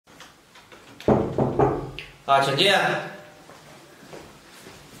请进。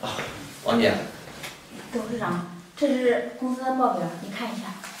王姐。董事长，这是公司的报表，你看一下。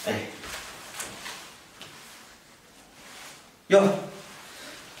哟，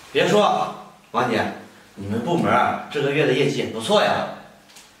别说，王姐，你们部门这个月的业绩也不错呀。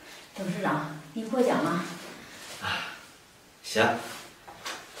董事长，你获奖了。行。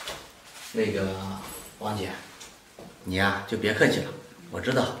那个王姐，你就别客气了，我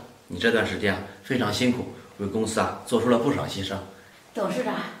知道你这段时间非常辛苦，为公司做出了不少牺牲。董事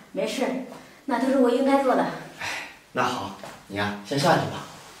长，没事，那都是我应该做的。那好，你先下去吧。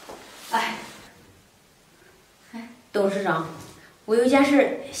董事长，我有件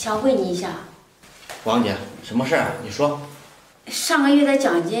事想问你一下。王姐，什么事你说。上个月的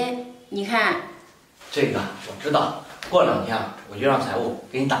奖金，你看。这个我知道，过2天我就让财务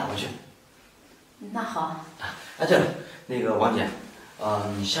给你打过去。那好。对了，那个王姐，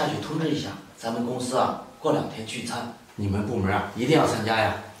你下去通知一下，咱们公司过2天聚餐，你们部门一定要参加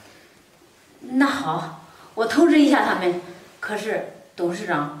呀。那好，我通知一下他们。可是董事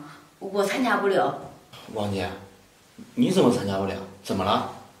长，我参加不了。王姐，你怎么参加不了？怎么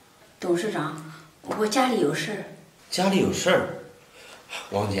了？董事长，我家里有事。家里有事儿？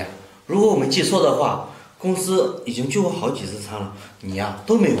王姐，如果我没记错的话，公司已经聚过好几次餐了，你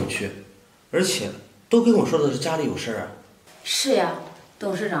都没有去，而且都跟我说的是家里有事儿。是呀，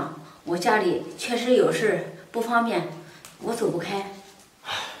董事长，我家里确实有事，不方便，我走不开。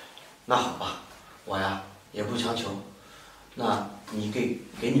那好吧，我也不强求。那你给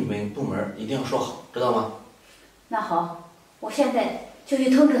你们部门一定要说好，知道吗？那好，我现在就去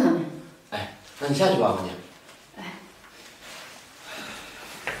通知他们。那你下去吧，王姐。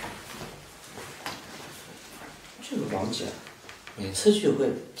这个王姐，每次聚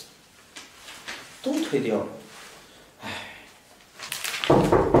会都推掉。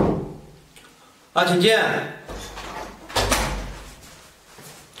请进。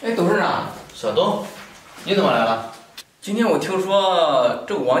董事长。小东，你怎么来了？今天我听说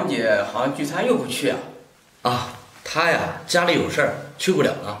这个王姐好像聚餐又不去她家里有事儿，去不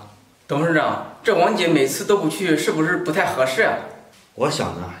了了。董事长，这王姐每次都不去，是不是不太合适？我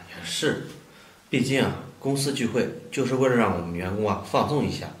想呢也是，毕竟公司聚会就是为了让我们员工放松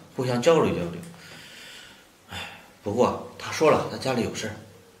一下，互相交流交流。不过她说了，她家里有事，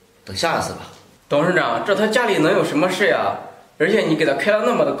等下一次吧。董事长，这她家里能有什么事呀？而且你给她开了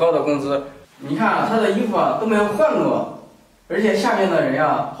那么高的工资，你看她的衣服都没有换过，而且下面的人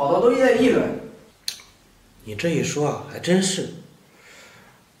好多都在议论。你这一说还真是。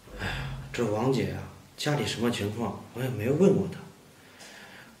这王姐家里什么情况我也没有问过她。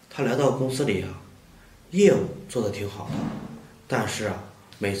她来到公司里业务做得挺好的，但是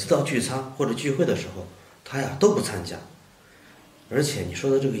每次到聚餐或者聚会的时候，她都不参加。而且你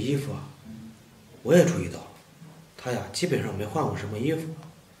说的这个衣服我也注意到了，她基本上没换过什么衣服。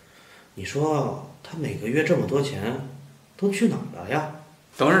你说她每个月这么多钱都去哪儿了呀？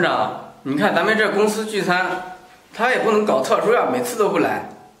董事长，你看咱们这公司聚餐，她也不能搞特殊每次都不来。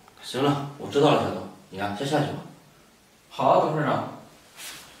行了，我知道了，小东，你先下去吧。好，董事长。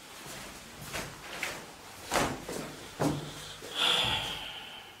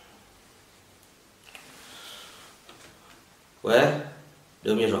喂，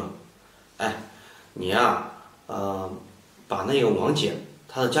刘秘书，你把那个王姐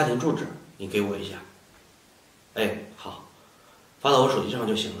她的家庭住址你给我一下。好，发到我手机上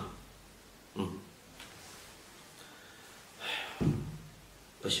就行了。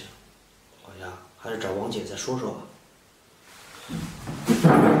不行，我还是找王姐再说说吧。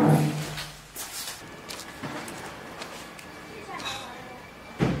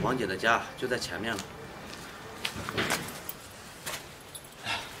王姐的家就在前面了。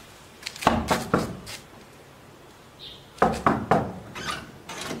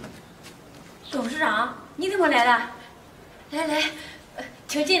董事长，你怎么来了？来，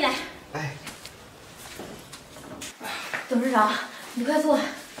请进来。董事长，你快坐。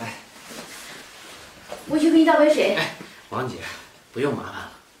我去给你倒杯水。王姐，不用麻烦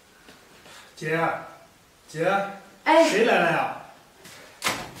了。姐，谁来了呀？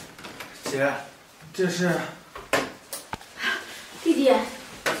姐，这是。弟弟，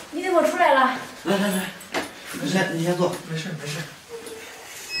你怎么出来了？来，你先坐。没事。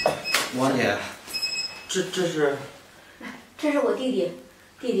王姐，这是。这是我弟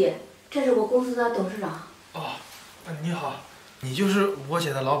弟，这是我公司的董事长。你好，你就是我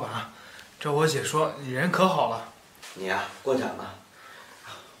姐的老板。这我姐说你人可好了。你过奖了。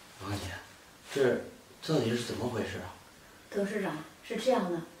王姐，这到底是怎么回事董事长，是这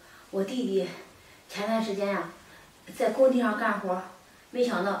样的，我弟弟前段时间在工地上干活，没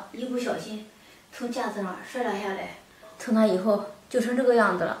想到一不小心从架子上摔了下来，从那以后就成这个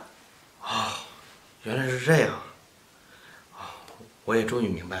样子了。啊，原来是这样。啊，我也终于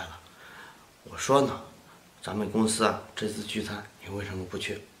明白了。我说呢，咱们公司啊，这次聚餐你为什么不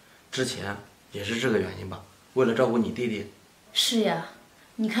去？之前也是这个原因吧？为了照顾你弟弟。是呀，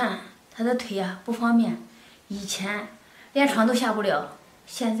你看他的腿呀不方便，以前连床都下不了，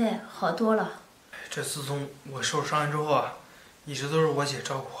现在好多了。这自从我受伤之后啊，一直都是我姐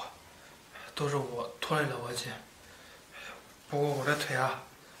照顾我，都是我拖累了我姐。不过我这腿啊，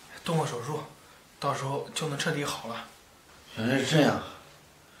动过手术，到时候就能彻底好了。原来是这样。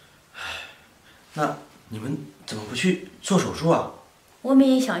唉，那你们怎么不去做手术啊？我们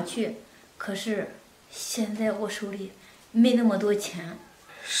也想去，可是现在我手里没那么多钱。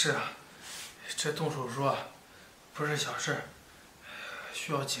是啊，这动手术啊，不是小事，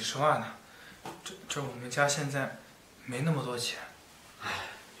需要几十万呢。这我们家现在没那么多钱。唉，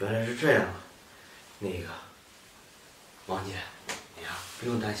原来是这样啊。那个，王姐，你呀不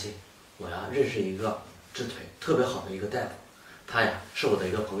用担心，我呀认识一个治腿特别好的一个大夫，他呀是我的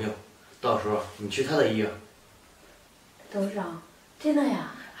一个朋友，到时候你去他的医院。董事长，真的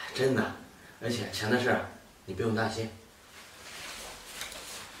呀？真的，而且钱的事儿你不用担心。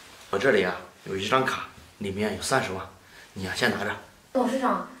我这里啊有一张卡，里面有30万，你呀先拿着。董事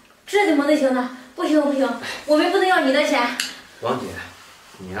长，这怎么能行呢？不行不行，我们不能要你的钱。王姐，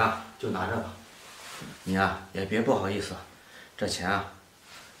你呀就拿着吧，你呀也别不好意思，这钱啊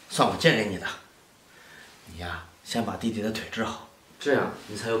算我借给你的。你呀先把弟弟的腿治好，这样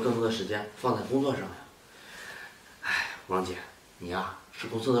你才有更多的时间放在工作上呀。哎，王姐，你呀是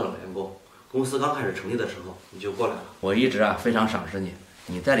公司的老员工，公司刚开始成立的时候你就过来了，我一直啊非常赏识你，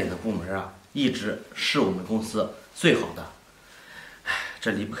你带领的部门啊一直是我们公司最好的。哎，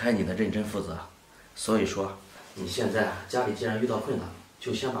这离不开你的认真负责，所以说你现在啊家里既然遇到困难，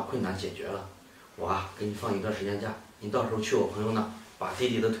就先把困难解决了。我啊给你放一段时间假，你到时候去我朋友那把弟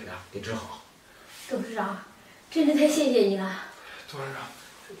弟的腿啊给治好。董事长，真是太谢谢你了。董事长，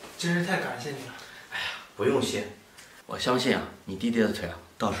真是太感谢你了。哎呀，不用谢，我相信啊你弟弟的腿啊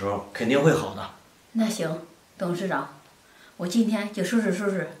到时候肯定会好的。那行，董事长，我今天就收拾收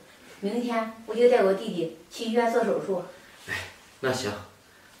拾，明天我就带我弟弟去医院做手术。哎，那行，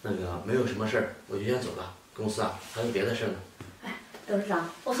那个没有什么事儿，我就先走了。公司啊还有别的事呢。哎，董事长，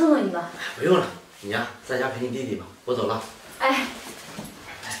我送送你吧。哎，不用了，你呀在家陪你弟弟吧，我走了。哎，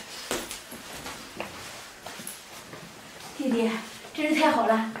弟弟，真是太好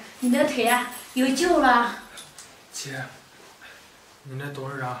了，你的腿啊有救了。姐，你那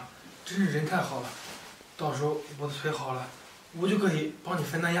董事长真是人太好了，到时候我的腿好了，我就可以帮你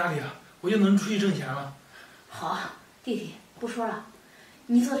分担压力了，我就能出去挣钱了。好，弟弟，不说了，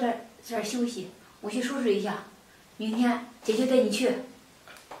你坐这儿休息，我去收拾一下，明天姐就带你去。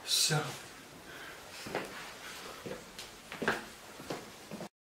行。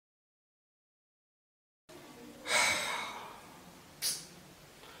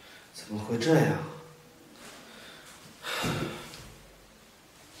怎么会这样？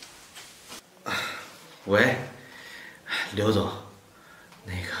喂，刘总，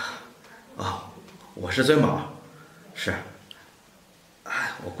那个，啊，我是尊宝，是，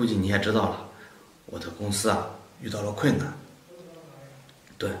哎，我估计你也知道了，我的公司啊遇到了困难，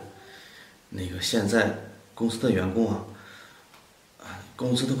对，那个现在公司的员工啊，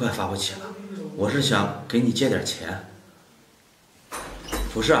工资都快发不起了，我是想给你借点钱。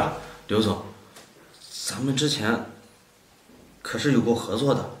不是啊，刘总，咱们之前可是有过合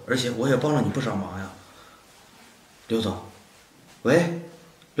作的，而且我也帮了你不少忙呀。刘总，喂，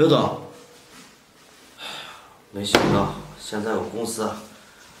刘总，没想到现在我公司啊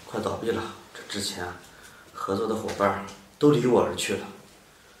快倒闭了，这之前合作的伙伴都离我而去了，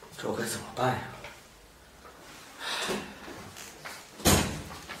这我该怎么办呀？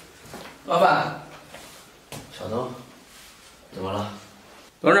老板，小东，怎么了？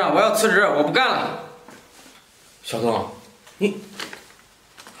董事长，我要辞职，我不干了。小东，你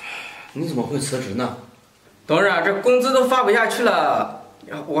怎么会辞职呢？董事长，这工资都发不下去了，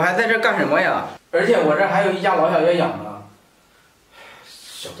我还在这干什么呀？而且我这还有一家老小要养呢。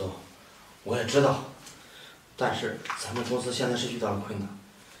小东，我也知道，但是咱们公司现在是遇到了困难，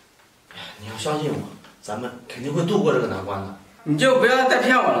你要相信我，咱们肯定会度过这个难关的。你就不要再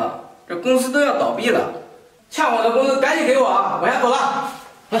骗我了，这公司都要倒闭了，欠我的工资赶紧给我啊！我先走了。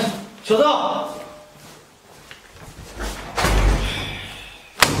哎，小东，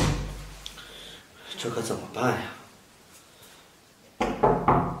这可怎么办呀？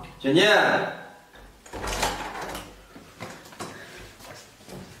请进。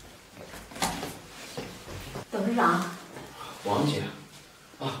董事长，王姐，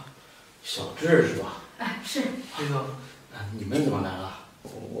啊，小智是吧？哎，是。李总，你们怎么来了？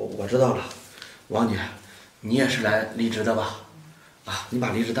我知道了，王姐，你也是来离职的吧？啊，你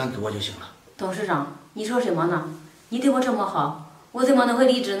把离职单给我就行了。董事长，你说什么呢？你对我这么好，我怎么能会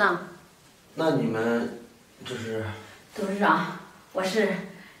离职呢？那你们这是？董事长，我是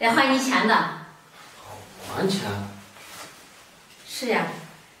来还你钱的。还钱？是呀，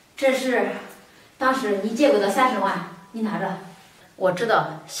这是当时你借过的30万，你拿着。我知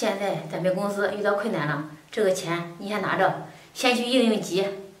道现在咱们公司遇到困难了，这个钱你先拿着，先去应应急。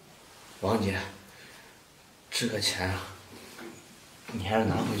王姐，这个钱啊，你还是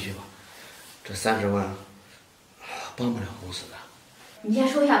拿回去吧。这30万帮不了公司的。你先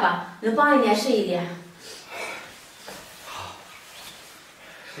收下吧，能帮一点是一点。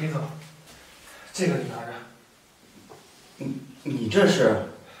李总，这个你拿着。你这是？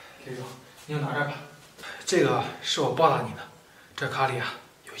李总，你就拿着吧。这个是我报答你的，这卡里啊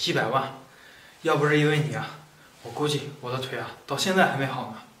有100万，要不是因为你啊，我估计我的腿啊到现在还没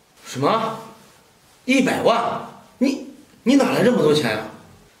好呢。什么？100万？你哪来这么多钱呀？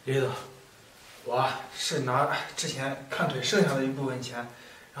李总，我啊是拿之前看腿剩下的一部分钱，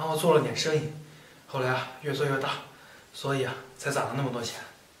然后做了点生意，后来啊越做越大，所以啊才攒了那么多钱。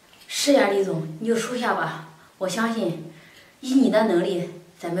是呀，李总，你就收下吧。我相信，以你的能力，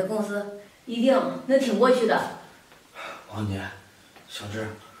咱们公司一定能挺过去的。王姐，小智，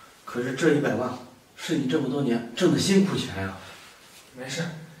可是这100万是你这么多年挣的辛苦钱呀。没事，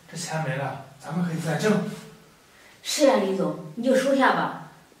这钱没了，咱们可以再挣。是呀，李总，你就收下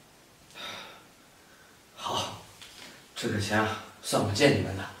吧。好，这个钱啊，算我借你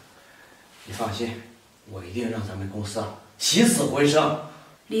们的。你放心，我一定让咱们公司啊起死回生。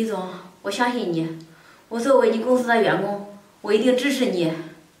李总，我相信你，我作为你公司的员工，我一定支持你。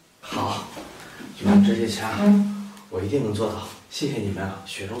好，有了这些钱啊，我一定能做到。谢谢你们啊，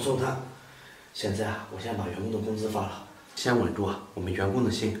雪中送炭。现在啊，我先把员工的工资发了，先稳住啊我们员工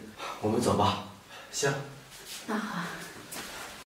的心。我们走吧。行。那好。